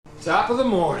Top of the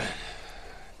morning,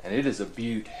 and it is a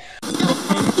beaut.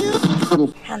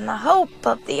 And the hope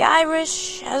of the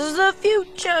Irish as the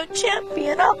future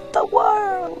champion of the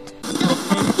world.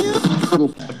 A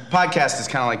podcast is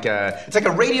kind of like it's like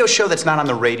a radio show that's not on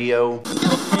the radio.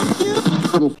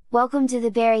 Welcome to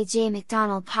the Barry J.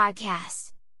 McDonald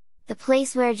Podcast. The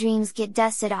place where dreams get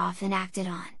dusted off and acted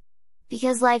on.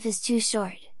 Because life is too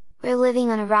short. We're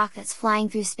living on a rock that's flying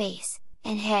through space,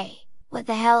 and hey, what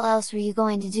the hell else were you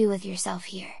going to do with yourself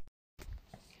here?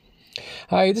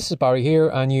 Hi, this is Barry here,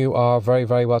 and you are very,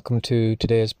 very welcome to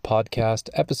today's podcast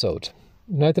episode.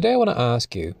 Now, today I want to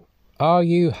ask you, are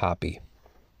you happy?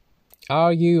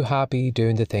 Are you happy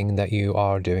doing the thing that you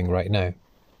are doing right now?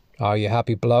 Are you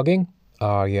happy blogging?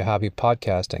 Are you happy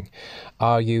podcasting?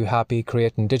 Are you happy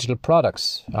creating digital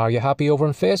products? Are you happy over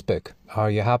on Facebook? Are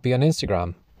you happy on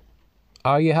Instagram?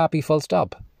 Are you happy full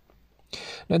stop?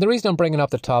 Now, the reason I'm bringing up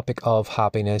the topic of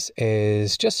happiness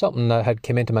is just something that had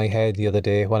come into my head the other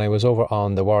day when I was over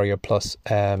on the Warrior Plus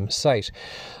site.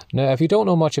 Now, if you don't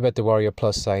know much about the Warrior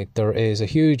Plus site, there is a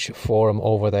huge forum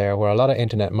over there where a lot of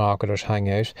internet marketers hang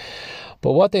out.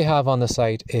 But what they have on the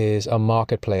site is a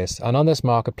marketplace. And on this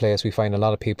marketplace, we find a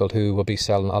lot of people who will be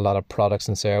selling a lot of products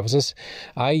and services.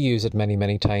 I use it many,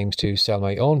 many times to sell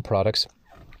my own products.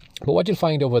 But what you'll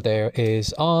find over there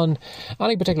is on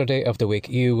any particular day of the week,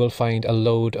 you will find a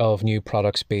load of new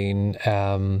products being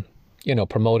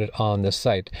promoted on the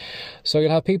site. So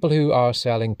you'll have people who are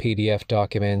selling PDF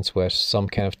documents with some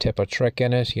kind of tip or trick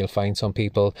in it. You'll find some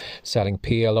people selling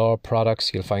PLR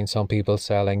products. You'll find some people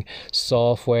selling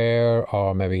software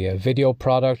or maybe a video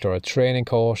product or a training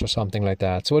course or something like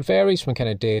that. So it varies from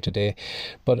kind of day to day.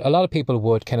 But a lot of people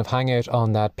would kind of hang out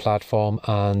on that platform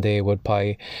and they would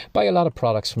buy a lot of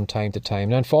products from time to time.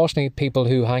 And unfortunately, people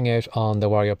who hang out on the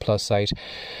Warrior Plus site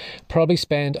probably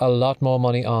spend a lot more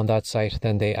money on that site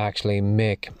than they actually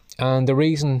make. And the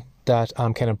reason that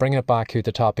I'm kind of bringing it back to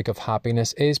the topic of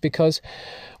happiness is because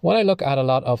when I look at a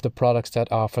lot of the products that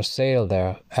are for sale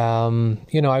there, I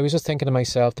was just thinking to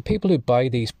myself, the people who buy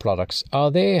these products,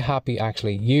 are they happy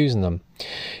actually using them?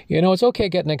 It's okay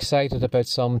getting excited about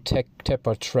some tip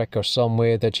or trick or some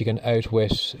way that you can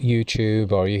outwit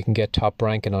YouTube, or you can get top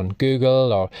ranking on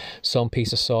Google, or some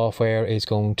piece of software is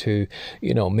going to,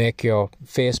 make your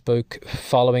Facebook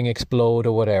following explode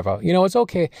or whatever. It's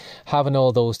okay having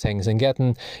all those things and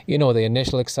getting, the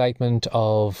initial excitement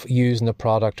of using the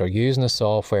product or using the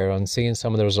software and seeing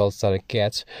some of the results that it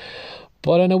gets.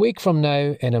 But in a week from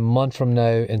now, in a month from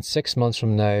now, in 6 months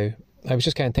from now, I was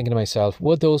just kind of thinking to myself,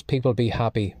 would those people be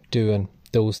happy doing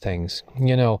those things?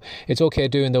 It's okay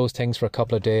doing those things for a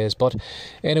couple of days, but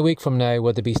in a week from now,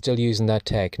 would they be still using that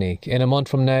technique? In a month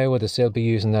from now, would they still be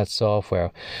using that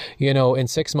software? In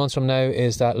 6 months from now,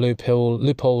 is that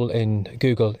loophole in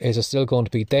Google, is it still going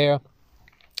to be there?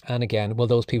 And again, will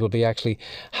those people be actually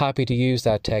happy to use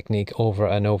that technique over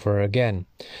and over again?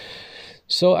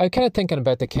 So I'm kind of thinking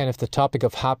about the topic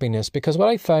of happiness, because what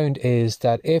I found is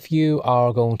that if you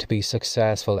are going to be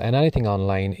successful in anything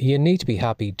online, you need to be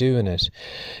happy doing it.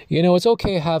 It's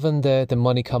okay having the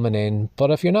money coming in, but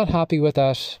if you're not happy with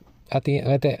that, at the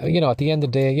end of the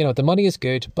day, the money is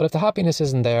good, but if the happiness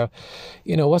isn't there,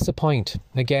 what's the point?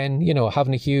 Again,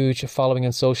 having a huge following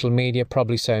on social media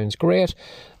probably sounds great.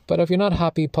 But if you're not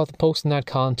happy posting that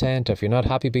content, if you're not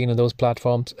happy being on those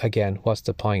platforms, again, what's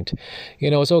the point?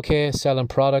 It's okay selling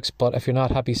products, but if you're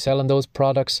not happy selling those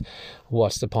products,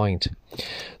 what's the point?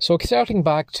 So circling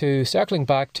back to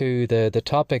the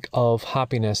topic of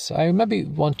happiness, I maybe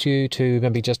want you to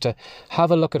maybe just to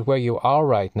have a look at where you are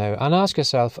right now and ask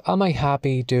yourself, am I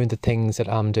happy doing the things that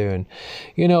I'm doing?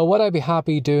 Would I be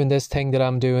happy doing this thing that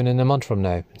I'm doing in a month from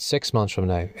now, 6 months from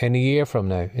now, in a year from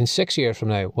now, in 6 years from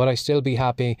now? Would I still be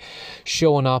happy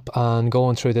showing up and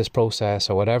going through this process,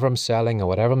 or whatever I'm selling or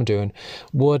whatever I'm doing?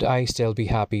 Would I still be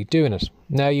happy doing it?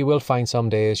 Now, you will find some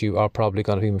days you are probably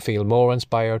going to feel more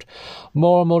inspired,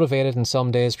 more motivated, and some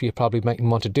days you probably mightn't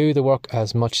want to do the work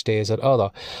as much days as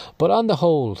other. But on the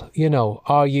whole,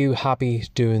 are you happy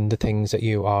doing the things that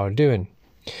you are doing?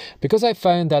 Because I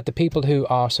found that the people who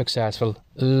are successful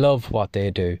love what they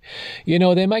do.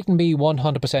 They mightn't be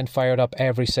 100% fired up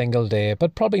every single day,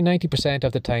 but probably 90%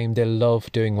 of the time they love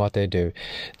doing what they do.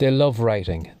 They love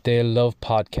writing, they love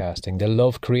podcasting, they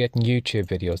love creating YouTube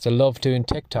videos, they love doing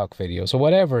TikTok videos, or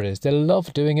whatever it is. They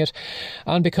love doing it,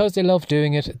 and because they love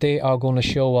doing it, they are going to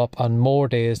show up on more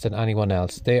days than anyone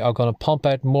else. They are going to pump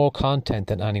out more content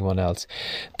than anyone else.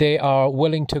 They are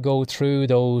willing to go through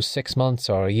those 6 months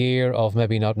or a year of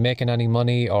maybe not making any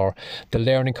money or the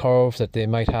learning curve that they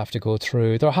might have to go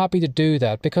through. They're happy to do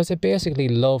that because they basically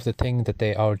love the thing that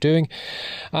they are doing.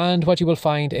 And what you will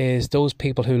find is those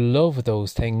people who love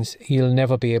those things, you'll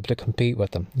never be able to compete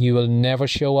with them. You will never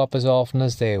show up as often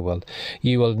as they will.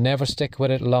 You will never stick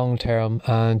with it long term,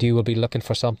 and you will be looking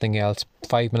for something else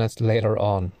 5 minutes later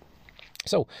on.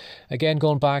 So, again,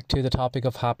 going back to the topic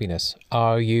of happiness,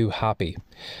 are you happy?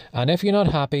 And if you're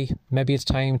not happy, maybe it's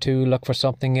time to look for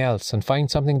something else and find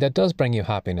something that does bring you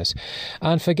happiness.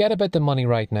 And forget about the money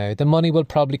right now. The money will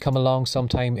probably come along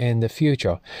sometime in the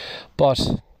future.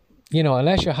 But, you know,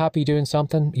 unless you're happy doing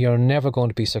something, you're never going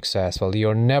to be successful.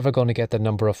 You're never going to get the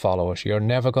number of followers. You're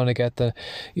never going to get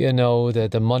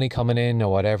the money coming in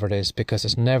or whatever it is, because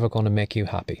it's never going to make you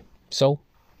happy. So,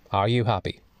 are you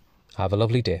happy? Have a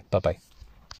lovely day. Bye-bye.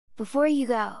 Before you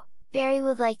go, Barry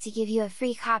would like to give you a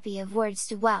free copy of Words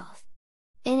to Wealth.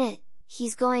 In it,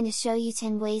 he's going to show you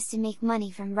 10 ways to make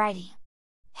money from writing.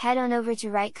 Head on over to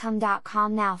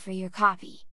writecome.com now for your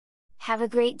copy. Have a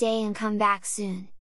great day and come back soon.